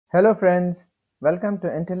Hello friends, welcome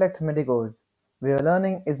to Intellect Medicos, where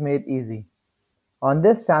learning is made easy. On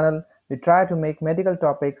this channel, we try to make medical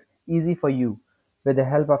topics easy for you with the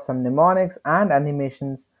help of some mnemonics and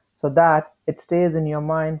animations so that it stays in your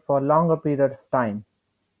mind for a longer period of time.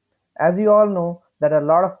 As you all know that a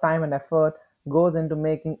lot of time and effort goes into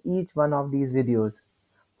making each one of these videos,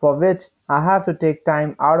 for which I have to take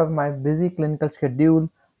time out of my busy clinical schedule,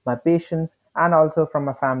 my patients, and also from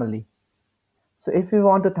my family. So if you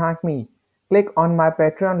want to thank me, click on my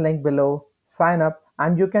Patreon link below, sign up,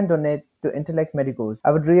 and you can donate to Intellect Medicos. I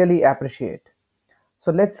would really appreciate. So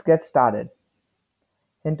let's get started.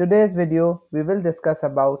 In today's video, we will discuss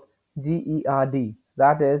about GERD,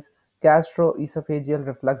 that is gastroesophageal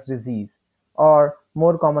reflux disease, or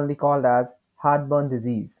more commonly called as heartburn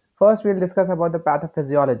disease. First, we'll discuss about the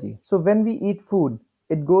pathophysiology. So when we eat food,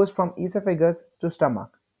 it goes from esophagus to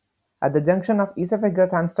stomach. At the junction of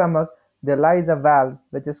esophagus and stomach, there lies a valve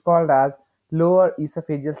which is called as lower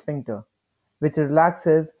esophageal sphincter, which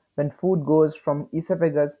relaxes when food goes from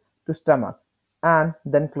esophagus to stomach and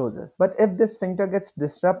then closes. But if this sphincter gets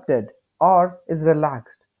disrupted or is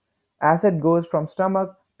relaxed, acid goes from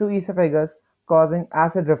stomach to esophagus, causing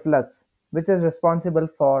acid reflux, which is responsible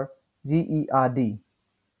for GERD.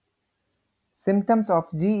 Symptoms of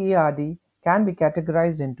GERD can be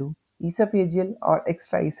categorized into esophageal or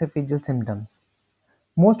extraesophageal symptoms.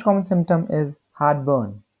 Most common symptom is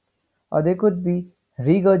heartburn, or they could be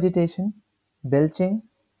regurgitation, belching,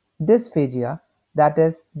 dysphagia, that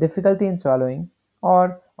is difficulty in swallowing,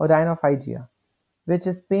 or odynophagia, which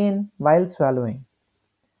is pain while swallowing.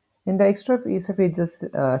 In the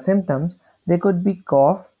extraesophageal symptoms, they could be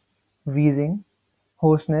cough, wheezing,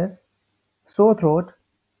 hoarseness, sore throat,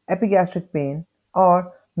 epigastric pain,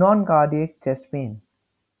 or non-cardiac chest pain.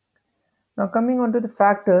 Now coming on to the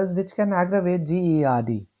factors which can aggravate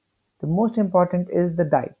GERD. The most important is the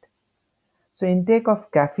diet. So intake of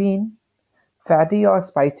caffeine, fatty or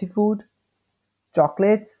spicy food,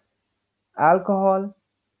 chocolates, alcohol,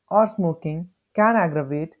 or smoking can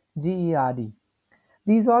aggravate GERD.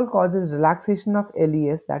 These all causes relaxation of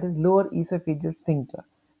LES, that is lower esophageal sphincter,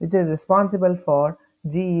 which is responsible for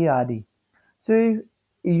GERD. So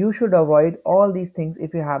you should avoid all these things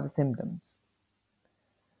if you have the symptoms.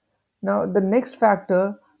 Now the next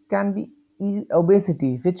factor can be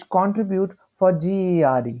obesity, which contribute for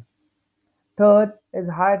GERD. Third is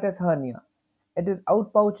hiatus hernia. It is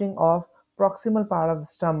outpouching of proximal part of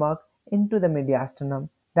the stomach into the mediastinum,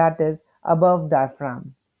 that is above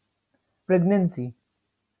diaphragm. Pregnancy.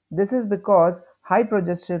 This is because high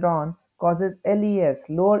progesterone causes LES,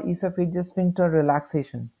 lower esophageal sphincter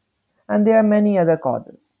relaxation, and there are many other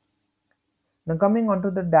causes. Now coming on to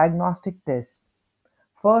the diagnostic test.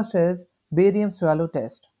 First is barium swallow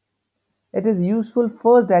test. It is useful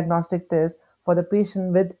first diagnostic test for the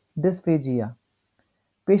patient with dysphagia.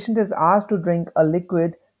 Patient is asked to drink a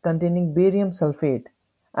liquid containing barium sulfate,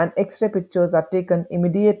 and X-ray pictures are taken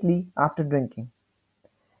immediately after drinking.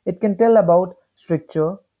 It can tell about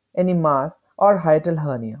stricture, any mass, or hiatal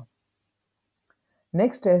hernia.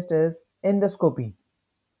 Next test is endoscopy.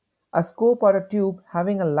 A scope or a tube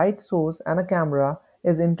having a light source and a camera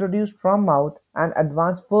is introduced from mouth and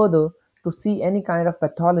advanced further to see any kind of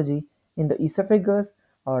pathology in the esophagus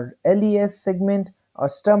or LES segment or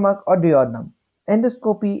stomach or duodenum.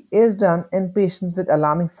 Endoscopy is done in patients with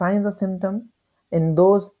alarming signs or symptoms, in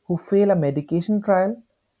those who fail a medication trial,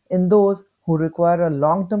 in those who require a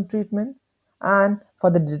long-term treatment, and for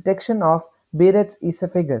the detection of Barrett's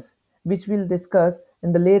esophagus, which we'll discuss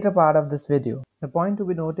in the later part of this video. The point to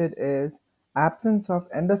be noted is absence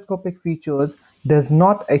of endoscopic features does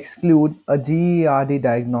not exclude a GERD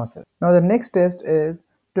diagnosis. Now the next test is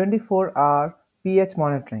 24-hour pH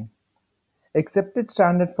monitoring. Accepted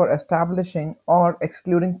standard for establishing or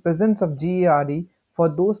excluding presence of GERD for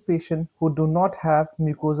those patients who do not have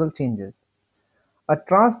mucosal changes. A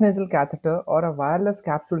transnasal catheter or a wireless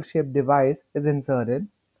capsule-shaped device is inserted,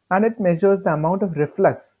 and it measures the amount of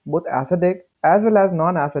reflux, both acidic as well as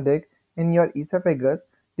non-acidic, in your esophagus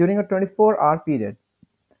during a 24-hour period,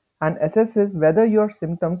 and assesses whether your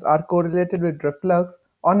symptoms are correlated with reflux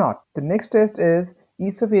or not. The next test is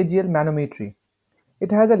esophageal manometry.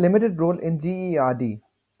 It has a limited role in GERD.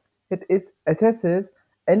 It assesses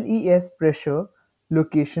LES pressure,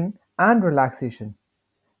 location, and relaxation.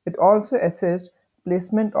 It also assists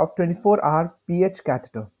placement of 24-hour pH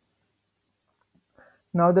catheter.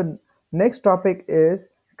 Now the next topic is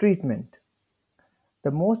treatment. The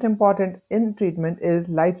most important in treatment is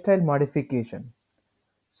lifestyle modification.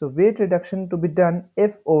 So weight reduction to be done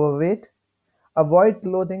if overweight, avoid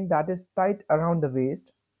clothing that is tight around the waist,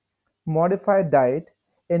 modify diet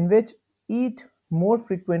in which eat more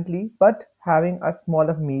frequently but having a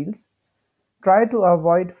smaller meals. Try to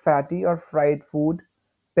avoid fatty or fried food,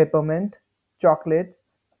 peppermint, chocolates,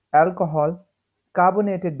 alcohol,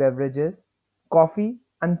 carbonated beverages, coffee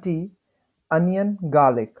and tea, onion,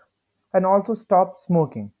 garlic, and also stop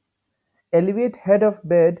smoking. Elevate head of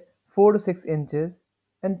bed 4 to 6 inches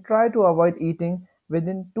and try to avoid eating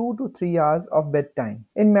within 2 to 3 hours of bedtime.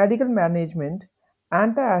 In medical management,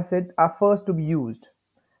 antacids are first to be used,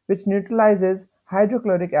 which neutralizes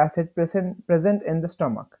hydrochloric acid present in the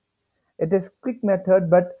stomach. It is quick method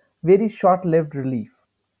but very short-lived relief.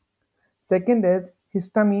 Second is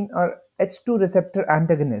histamine or H2 receptor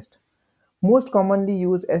antagonist. Most commonly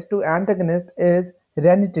used H2 antagonist is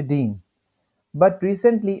ranitidine. But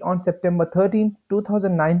recently, on September 13,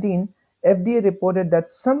 2019, FDA reported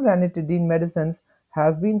that some ranitidine medicines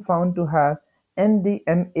has been found to have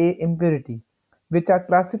NDMA impurity, which are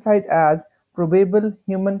classified as probable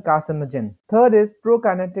human carcinogen. Third is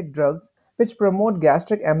prokinetic drugs, which promote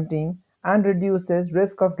gastric emptying and reduces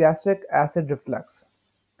risk of gastric acid reflux.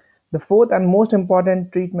 The fourth and most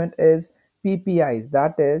important treatment is PPIs,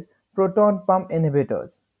 that is, proton pump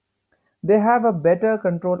inhibitors. They have a better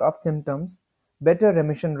control of symptoms, better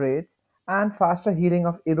remission rates, and faster healing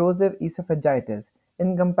of erosive esophagitis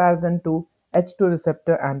in comparison to H2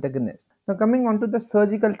 receptor antagonists. Now, coming on to the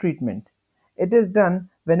surgical treatment, it is done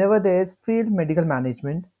whenever there is field medical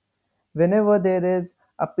management, whenever there is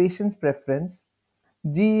a patient's preference,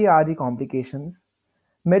 GERD complications,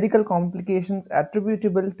 medical complications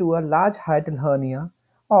attributable to a large hiatal hernia,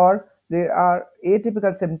 or there are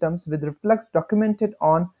atypical symptoms with reflux documented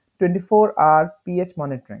on 24-hour pH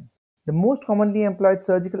monitoring. The most commonly employed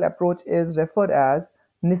surgical approach is referred as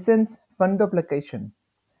Nissen's Fundoplication.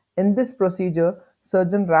 In this procedure,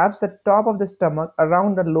 surgeon wraps the top of the stomach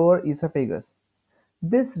around the lower esophagus.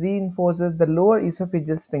 This reinforces the lower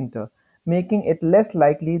esophageal sphincter, making it less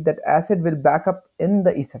likely that acid will back up in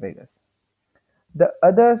the esophagus. The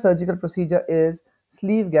other surgical procedure is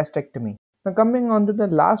sleeve gastrectomy. Now, coming on to the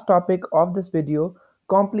last topic of this video,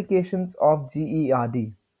 complications of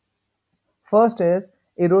GERD. First is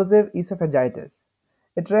erosive esophagitis.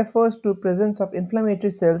 It refers to presence of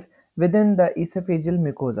inflammatory cells within the esophageal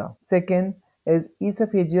mucosa. Second is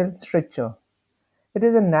esophageal stricture. It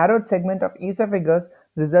is a narrowed segment of esophagus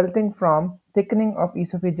resulting from thickening of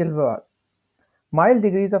esophageal wall. Mild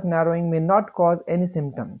degrees of narrowing may not cause any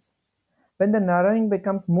symptoms. When the narrowing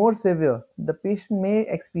becomes more severe, the patient may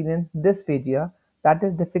experience dysphagia, that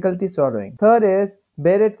is difficulty swallowing. Third is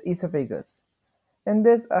Barrett's esophagus. In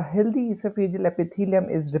this, a healthy esophageal epithelium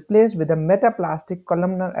is replaced with a metaplastic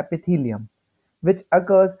columnar epithelium, which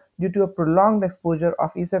occurs due to a prolonged exposure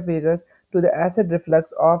of esophagus to the acid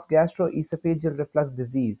reflux of gastroesophageal reflux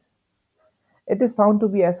disease. It is found to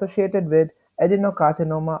be associated with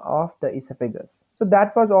adenocarcinoma of the esophagus. So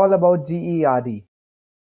that was all about GERD.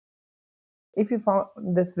 If you found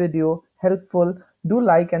this video helpful, do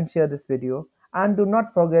like and share this video, and do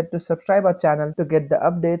not forget to subscribe our channel to get the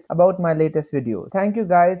updates about my latest videos. Thank you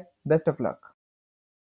guys, best of luck.